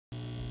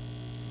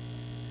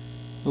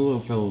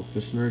Hello fellow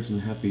fish nerds and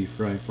happy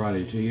Fry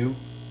Friday to you.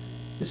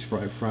 This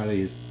Fry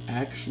Friday is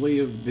actually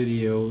a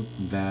video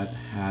that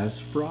has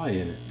fry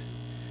in it.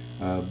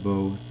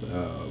 Both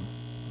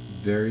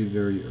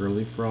very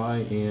early fry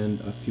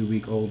and a few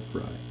week old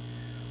fry.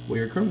 What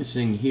you're currently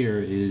seeing here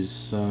is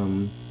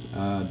some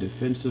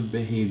defensive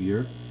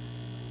behavior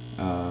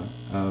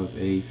of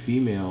a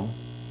female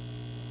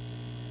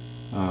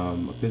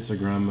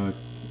Apistogramma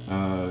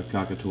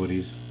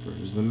Cacatuoides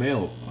versus the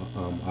male,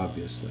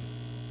 obviously.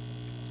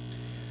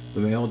 The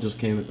female, just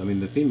came out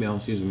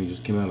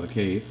of the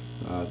cave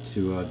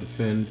to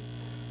defend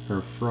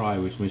her fry,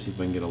 which means if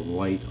I can get a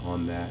light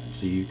on that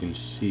so you can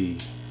see,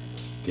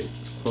 get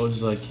as close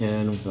as I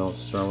can without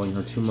startling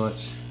her too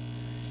much,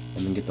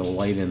 and then get the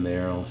light in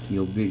there.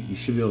 You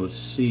should be able to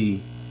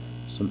see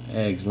some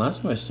eggs.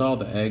 Last time I saw,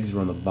 the eggs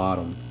were on the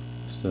bottom,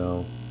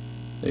 so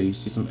there you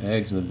see some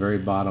eggs in the very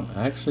bottom.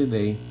 Actually,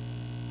 they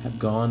have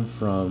gone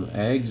from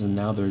eggs and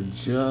now they're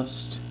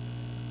just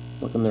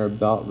looking, they're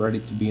about ready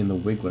to be in the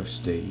wiggler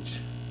stage.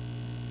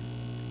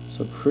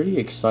 So pretty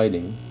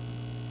exciting.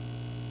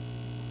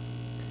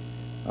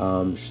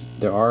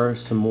 There are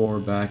some more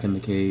back in the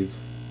cave,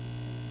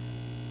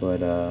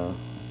 but I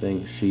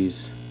think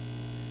she's,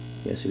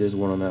 yeah, see there's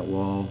one on that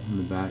wall in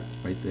the back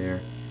right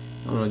there.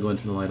 I'm going to go and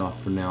turn the light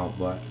off for now,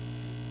 but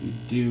you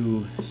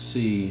do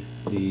see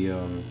the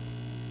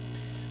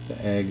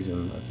eggs,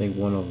 and I think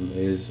one of them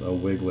is a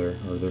wiggler,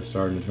 or they're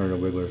starting to turn to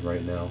wigglers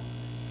right now.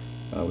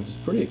 Which is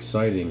pretty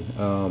exciting.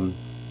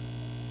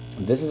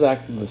 This is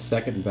actually the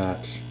second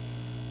batch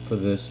for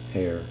this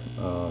pair.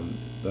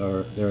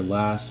 Their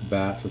last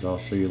batch, which I'll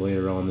show you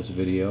later on in this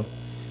video,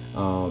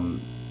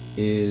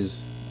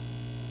 is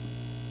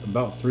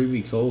about 3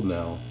 weeks old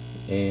now.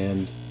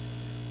 And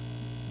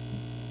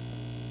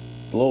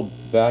a little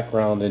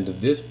background into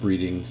this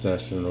breeding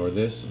session, or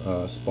this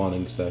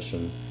spawning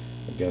session,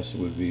 I guess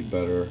it would be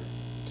better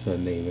to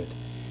name it,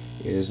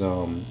 is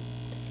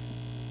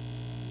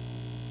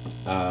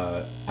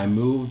I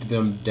moved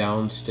them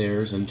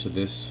downstairs into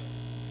this,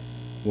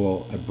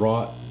 well, I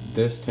brought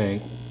this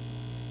tank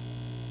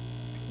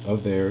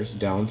of theirs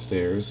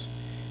downstairs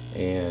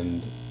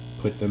and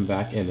put them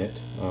back in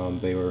it.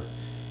 They were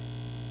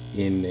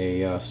in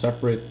a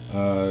separate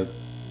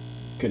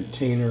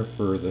container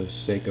for the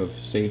sake of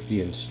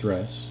safety and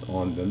stress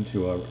on them,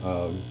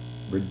 to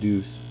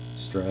reduce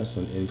stress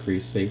and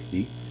increase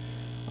safety.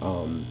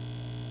 They've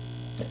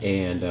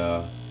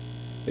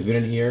been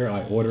in here.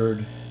 I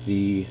ordered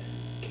the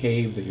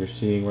cave that you're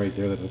seeing right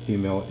there that the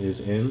female is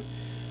in.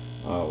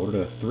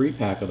 Ordered a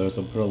 3-pack of those.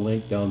 I'll put a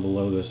link down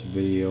below this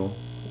video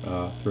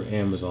through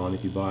Amazon.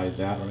 If you buy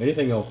that or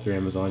anything else through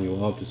Amazon, you will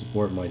help to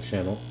support my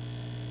channel,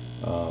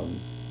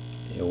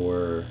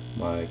 or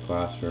my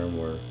classroom,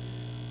 or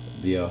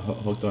the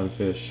Hooked on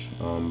Fish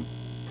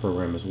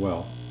program as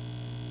well,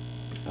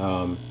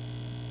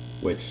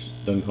 which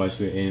doesn't cost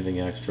you anything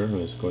extra. I'm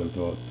just going to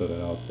throw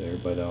that out there.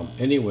 But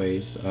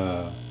anyways,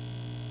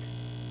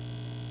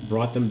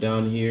 brought them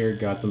down here,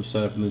 got them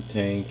set up in the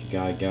tank.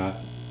 I got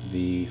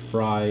the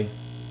fry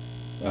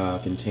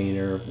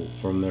container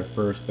from their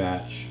first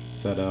batch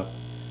set up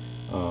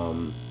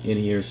in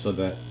here, so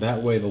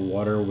that way the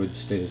water would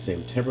stay the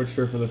same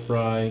temperature for the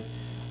fry.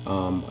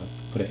 I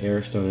put an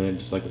air stone in it,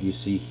 just like what you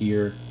see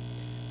here,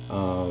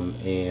 I'm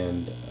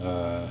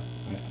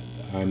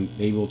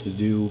able to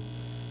do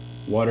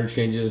water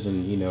changes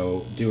and,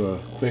 do a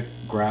quick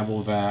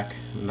gravel vac,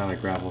 not a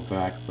gravel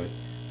vac, but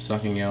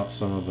sucking out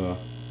some of the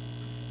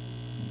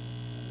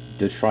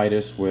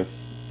detritus with,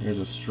 here's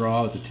a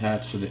straw that's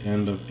attached to the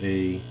end of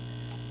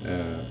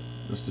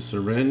just a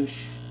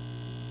syringe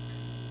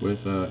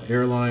with a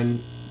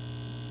airline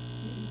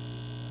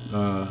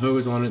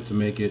hose on it to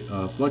make it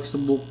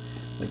flexible.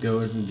 That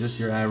goes in just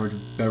your average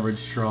beverage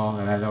straw,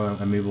 and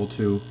I'm able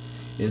to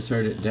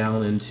insert it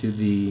down into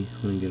the,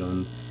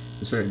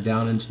 insert it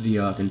down into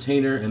the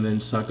container, and then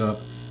suck up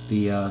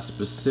the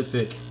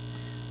specific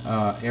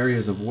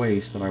areas of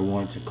waste that I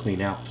want to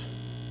clean out.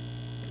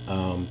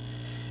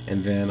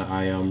 And then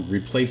I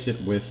replace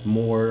it with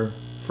more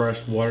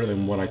fresh water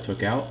than what I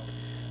took out.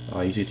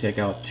 I usually take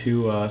out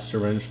 2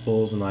 syringe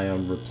fulls, and I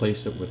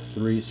replace it with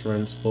 3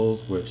 syringe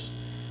fulls, which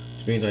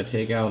means I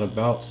take out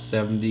about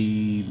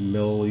 70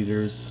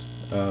 milliliters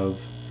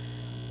of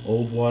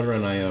old water,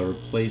 and I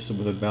replace it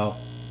with about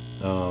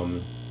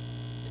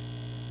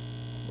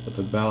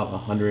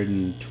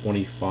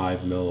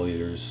 125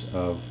 milliliters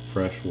of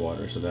fresh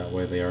water, so that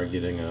way they are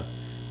getting a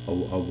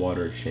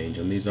water change.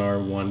 And these are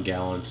 1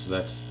 gallon, so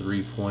that's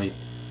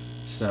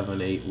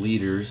 3.78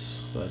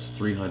 liters, so that's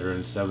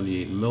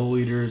 378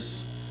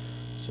 milliliters.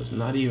 So it's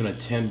not even a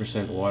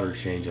 10% water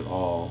change at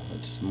all.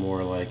 It's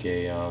more like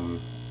a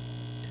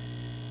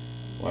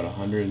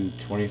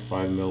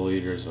 125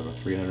 milliliters of a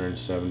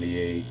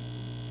 378.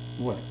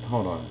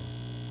 Hold on.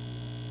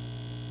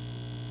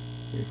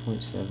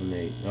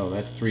 3.78. Oh,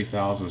 that's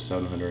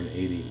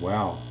 3,780.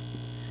 Wow.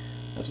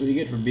 That's what you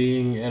get for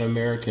being an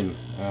American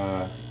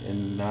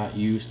and not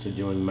used to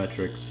doing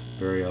metrics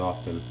very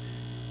often.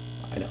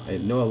 I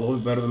know a little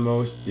bit better than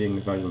most, being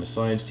the fact I'm a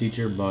science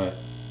teacher, but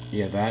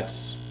yeah,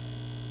 that's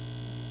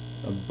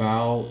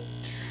about,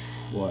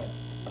 what,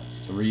 a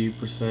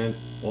 3%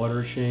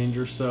 water change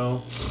or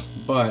so.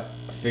 But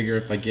I figure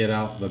if I get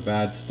out the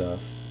bad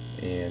stuff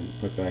and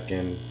put back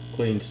in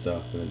clean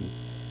stuff, and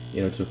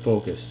it's a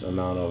focused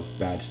amount of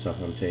bad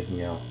stuff I'm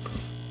taking out.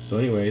 So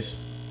anyways,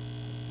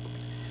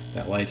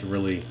 that light's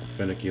really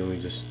finicky. Let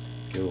me just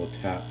give a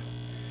little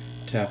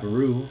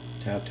taparoo,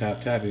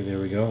 tappy. There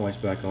we go. Light's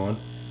back on.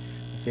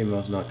 The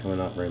female's not coming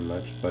out very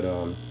much, but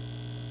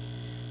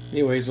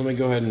anyways, let me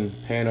go ahead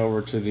and pan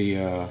over to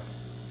the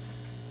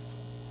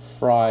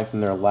fry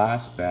from their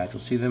last batch. You'll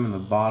see them in the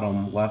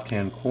bottom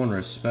left-hand corner,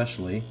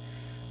 especially.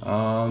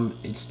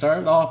 It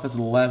started off as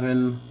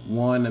 11.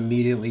 One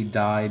immediately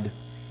died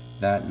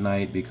that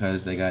night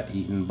because they got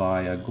eaten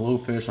by a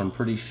glowfish, I'm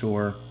pretty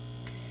sure.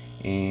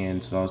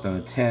 And so I was down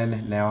to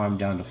 10. Now I'm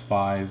down to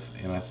 5,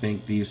 and I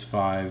think these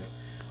 5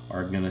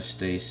 are gonna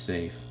stay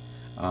safe.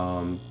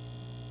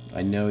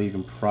 I know you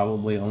can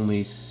probably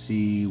only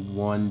see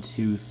 1,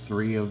 2,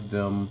 3 of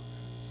them,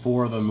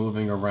 4 of them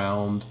moving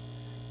around.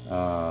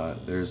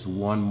 There's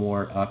one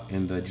more up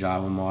in the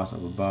Java moss up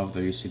above.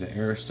 There you see the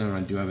airstone.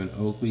 I do have an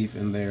oak leaf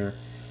in there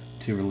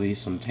to release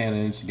some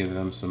tannins, to give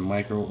them some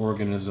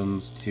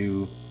microorganisms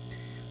to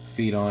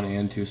feed on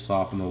and to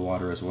soften the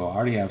water as well. I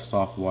already have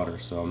soft water,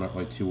 so I'm not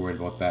really too worried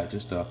about that.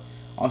 Just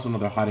also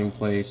another hiding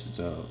place. It's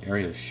an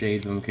area of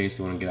shade for them in case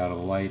they want to get out of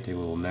the light, take a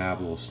little nap,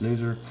 a little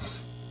snoozer.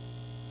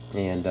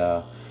 And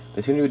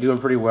they seem to be doing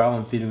pretty well.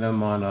 I'm feeding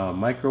them on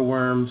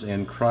microworms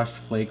and crushed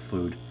flake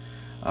food.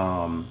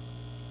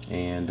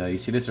 And you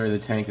see this area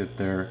of the tank that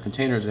their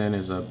container's in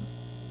is a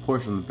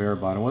portion of the bare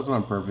bottom. It wasn't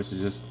on purpose,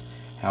 it's just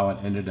how it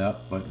ended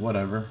up, but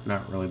whatever,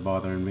 not really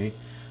bothering me.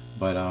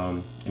 But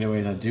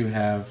anyways, I do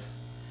have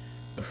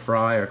the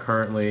fry are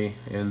currently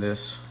in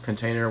this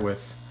container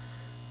with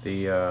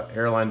the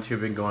airline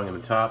tubing going in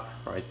the top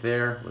right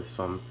there, with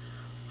some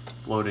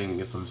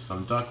floating,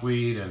 some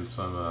duckweed and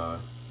some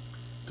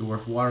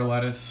dwarf water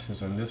lettuce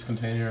is in this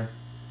container.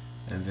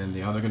 And then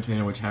the other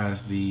container, which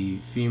has the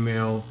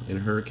female in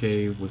her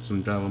cave with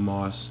some Java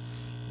moss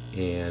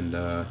and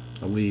a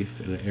leaf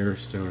and an air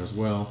stone as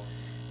well.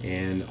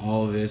 And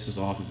all of this is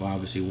off of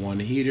obviously one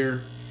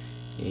heater,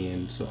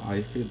 and so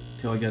I feel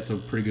like that's a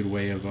pretty good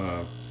way of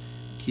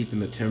keeping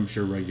the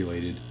temperature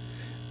regulated.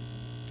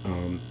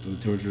 The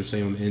temperature is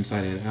staying on the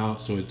inside and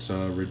out, so it's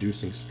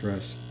reducing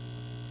stress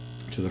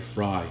to the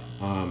fry.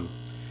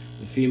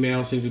 The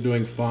female seems to be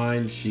doing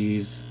fine.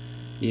 She's,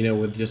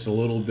 with just a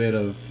little bit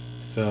of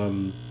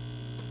some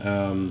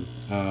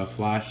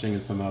flashing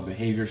and some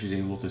behavior, she's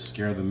able to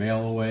scare the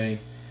male away,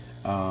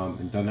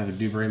 and doesn't have to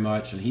do very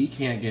much, and he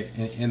can't get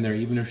in there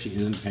even if she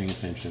isn't paying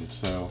attention.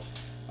 So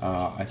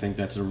I think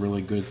that's a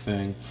really good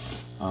thing.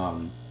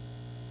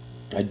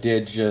 I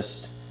did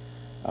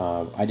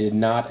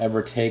not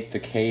ever take the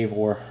cave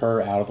or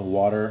her out of the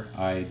water.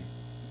 I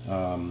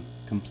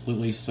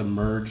completely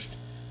submerged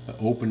the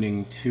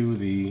opening to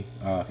the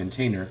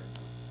container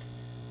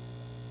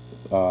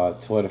to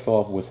let it fill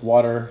up with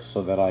water,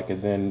 so that I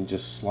could then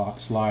just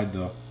slide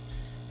the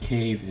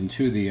cave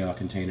into the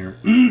container.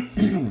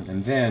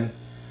 And then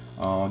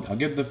I'll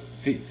give the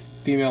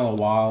female a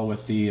while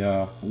with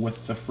the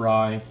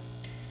fry,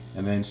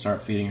 and then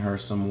start feeding her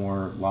some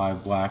more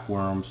live black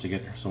worms to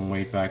get some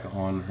weight back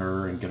on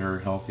her and get her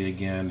healthy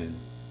again,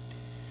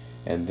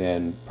 and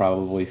then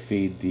probably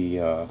feed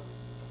the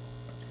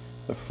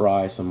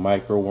fry some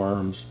micro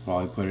worms.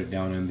 Probably put it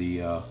down in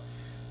the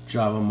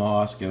Java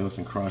moss, give it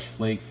some crushed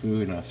flake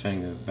food, and I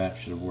think that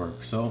should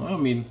work. So I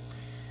mean,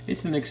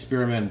 it's an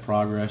experiment in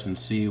progress, and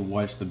see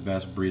what's the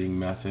best breeding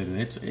method, and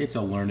it's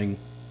a learning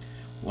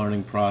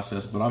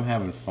process, but I'm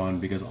having fun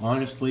because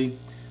honestly,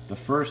 the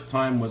first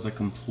time was a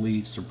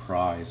complete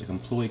surprise. It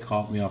completely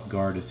caught me off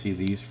guard to see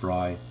these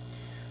fry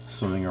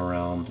swimming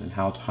around and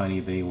how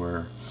tiny they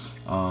were.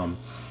 And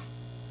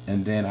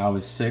then I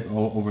was sick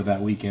over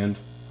that weekend,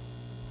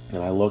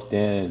 and I looked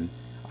in, and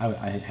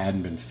I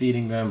hadn't been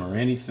feeding them or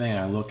anything.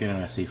 I look in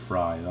and I see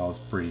fry. That was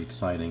pretty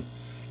exciting.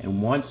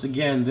 And once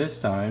again, this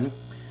time,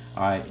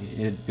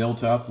 it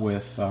built up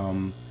with,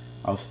 I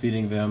was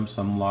feeding them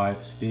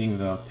feeding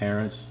the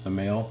parents, the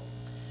male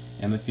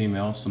and the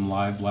female, some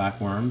live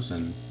black worms,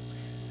 and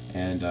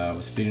I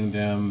was feeding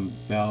them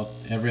about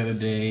every other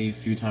day, a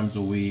few times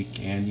a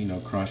week,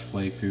 and crushed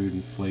flake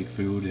food,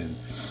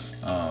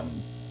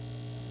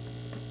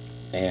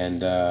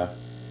 and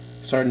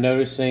started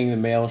noticing the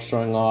male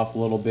showing off a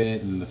little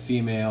bit, and the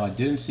female, I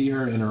didn't see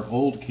her in her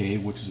old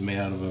cave, which is made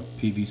out of a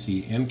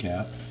PVC end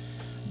cap.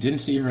 Didn't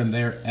see her in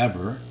there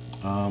ever.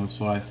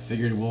 So I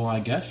figured, well, I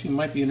guess she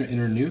might be in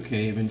her new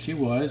cave, and she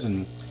was.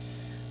 And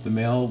the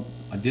male,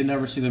 I didn't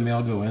ever see the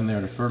male go in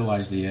there to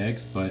fertilize the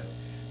eggs, but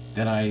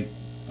then I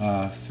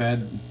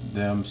fed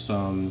them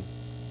some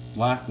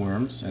black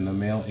worms, and the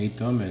male ate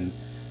them, and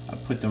I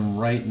put them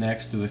right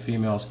next to the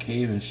female's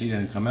cave, and she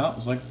didn't come out. I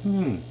was like,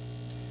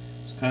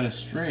 it's kind of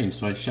strange.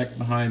 So I checked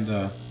behind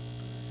the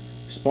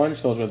sponge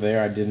filter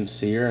there. I didn't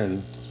see her,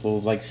 and so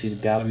like she's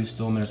got to be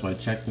still in there. So I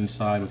checked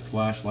inside with a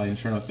flashlight, and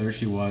sure enough, there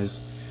she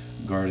was,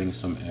 guarding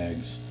some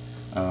eggs.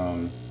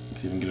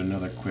 let's even get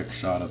another quick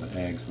shot of the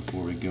eggs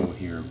before we go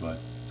here. But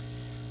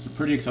it's a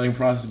pretty exciting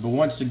process. But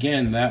once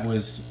again,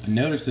 I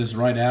noticed this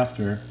right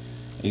after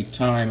a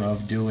time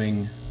of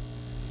doing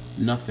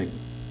nothing.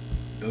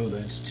 Oh,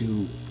 that's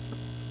too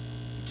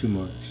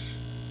much.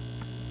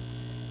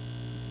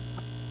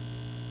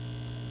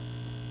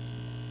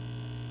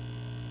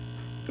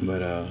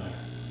 But yeah,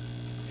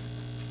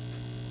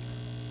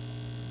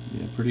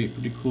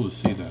 pretty cool to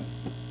see that.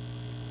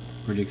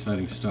 Pretty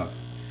exciting stuff.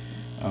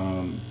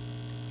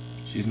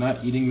 She's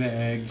not eating the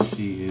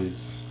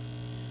eggs.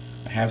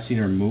 I have seen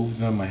her move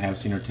them. I have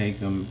seen her take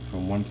them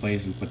from one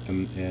place and put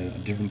them in a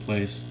different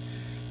place.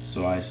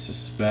 So I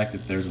suspect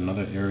that there's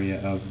another area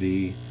of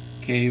the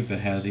cave that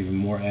has even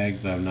more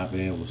eggs that I've not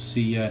been able to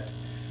see yet.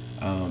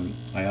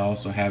 I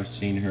also have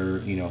seen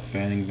her,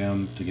 fanning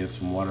them to get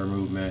some water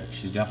movement.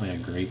 She's definitely a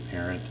great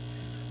parent.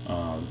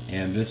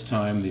 And this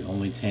time, the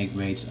only tank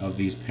mates of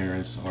these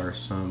parents are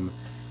some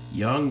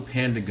young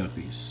panda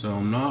guppies. So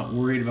I'm not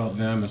worried about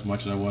them as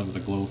much as I was with the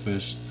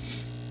glowfish,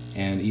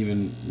 and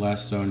even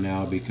less so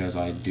now because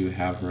I do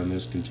have her in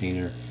this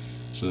container.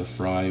 So the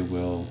fry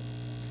will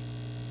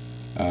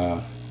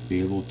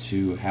be able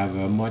to have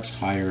a much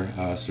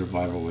higher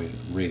survival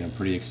rate. I'm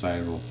pretty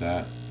excited with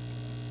that.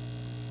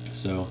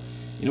 So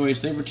anyways,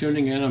 thanks for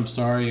tuning in. I'm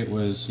sorry it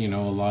was, a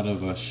lot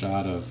of a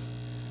shot of,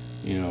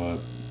 a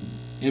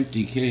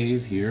empty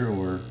cave here,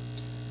 or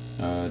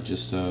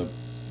just a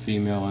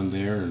female in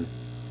there.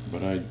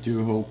 But I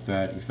do hope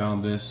that you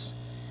found this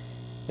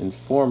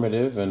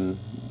informative, and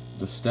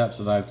the steps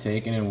that I've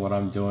taken and what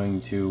I'm doing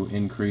to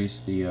increase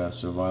the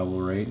survival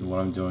rate, and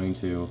what I'm doing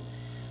to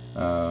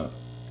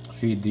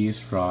feed these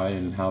fry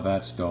and how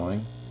that's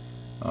going.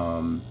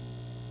 And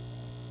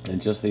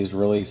just these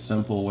really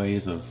simple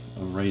ways of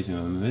raising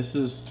them. This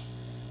is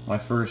my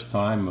first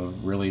time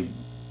of really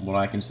what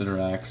I consider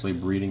actually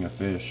breeding a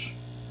fish,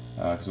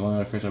 because the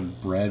only other fish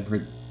I've bred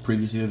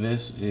previously to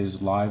this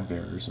is live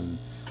bears, and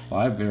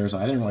live bears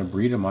I didn't really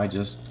breed them. I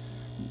just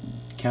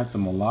kept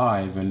them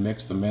alive and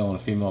mixed the male and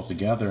female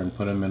together and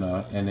put them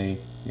in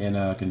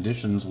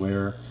conditions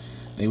where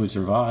they would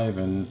survive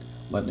and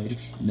let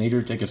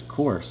nature take its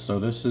course. So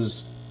this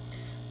is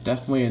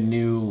definitely a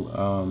new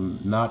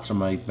notch on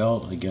my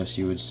belt, I guess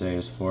you would say,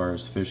 as far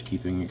as fish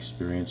keeping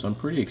experience. I'm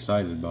pretty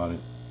excited about it.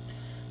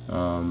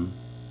 I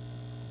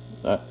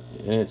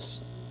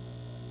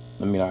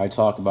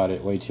talk about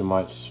it way too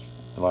much,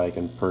 like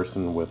in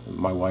person with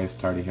my wife,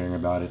 tired of hearing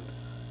about it.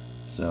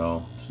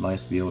 So it's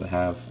nice to be able to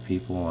have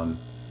people on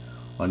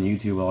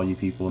YouTube, all you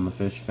people in the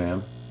fish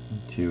fam,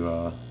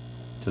 to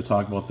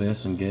talk about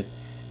this and get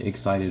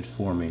excited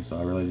for me. So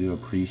I really do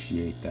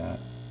appreciate that.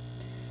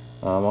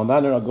 On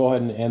that note, I'll go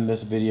ahead and end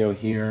this video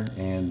here,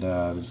 and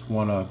just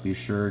want to be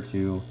sure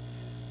to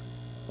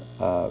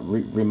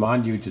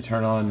remind you to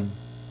turn on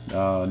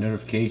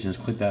notifications.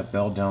 Click that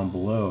bell down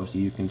below so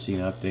you can see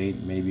an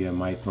update. Maybe I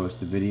might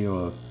post a video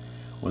of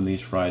when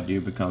these fry do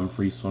become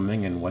free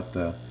swimming and what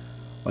the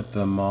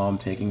mom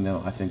taking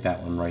them. I think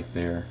that one right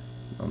there,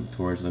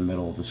 towards the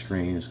middle of the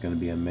screen, is going to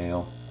be a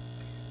male.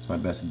 It's my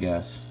best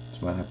guess.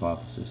 It's my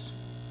hypothesis.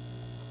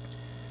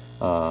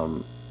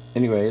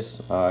 Anyways,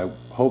 I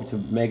hope to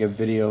make a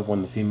video of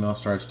when the female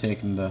starts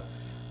taking the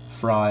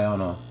fry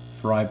on a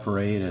fry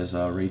parade, as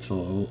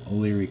Rachel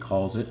O'Leary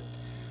calls it.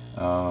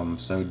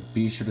 So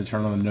be sure to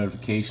turn on the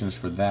notifications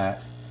for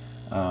that.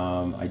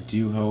 I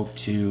do hope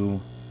to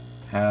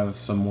have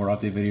some more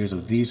update videos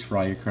of these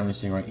fry you're currently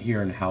seeing right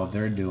here and how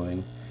they're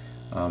doing,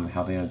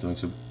 how they end up doing.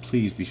 So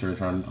please be sure to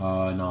turn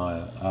on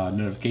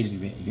notifications.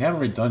 If you haven't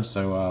already done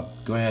so,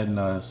 go ahead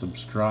and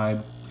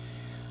subscribe.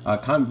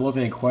 Comment below if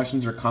any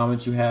questions or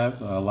comments you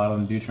have. A lot of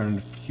them do turn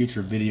into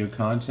future video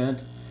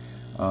content.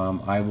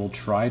 I will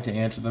try to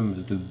answer them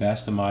as the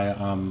best of my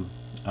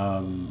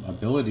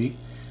ability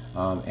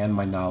and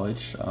my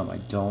knowledge. I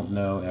don't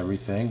know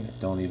everything. I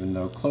don't even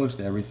know close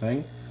to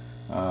everything.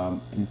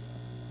 And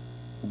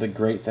the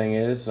great thing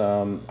is,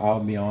 I'll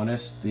be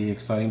honest, the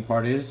exciting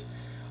part is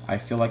I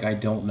feel like I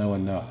don't know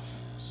enough.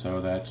 So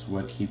that's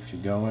what keeps you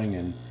going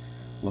and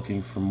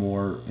looking for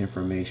more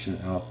information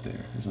out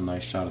there. There's a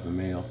nice shot of the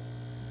male.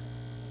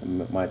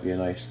 It might be a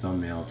nice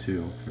thumbnail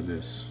too for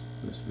this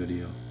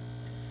video.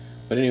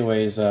 But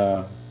anyways,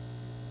 yeah,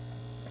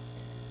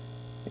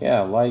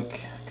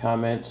 like,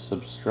 comment,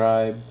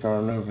 subscribe, turn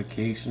on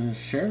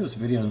notifications, share this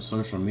video on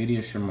social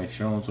media, share my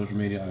channel on social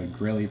media. I would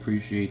greatly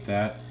appreciate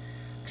that.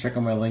 Check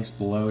out my links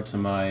below to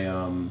my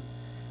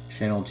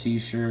channel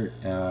t-shirt,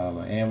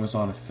 my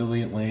Amazon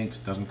affiliate links.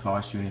 Doesn't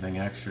cost you anything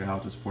extra to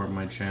help to support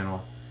my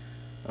channel.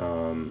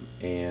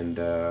 And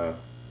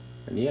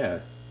yeah,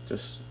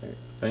 just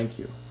thank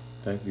you.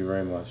 Thank you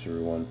very much,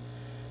 everyone.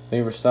 Thank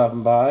you for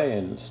stopping by,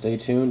 and stay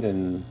tuned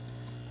and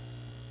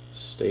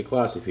stay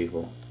classy,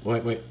 people.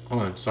 Wait,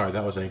 hold on. Sorry,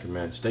 that was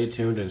Anchorman. Stay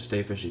tuned and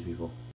stay fishy, people.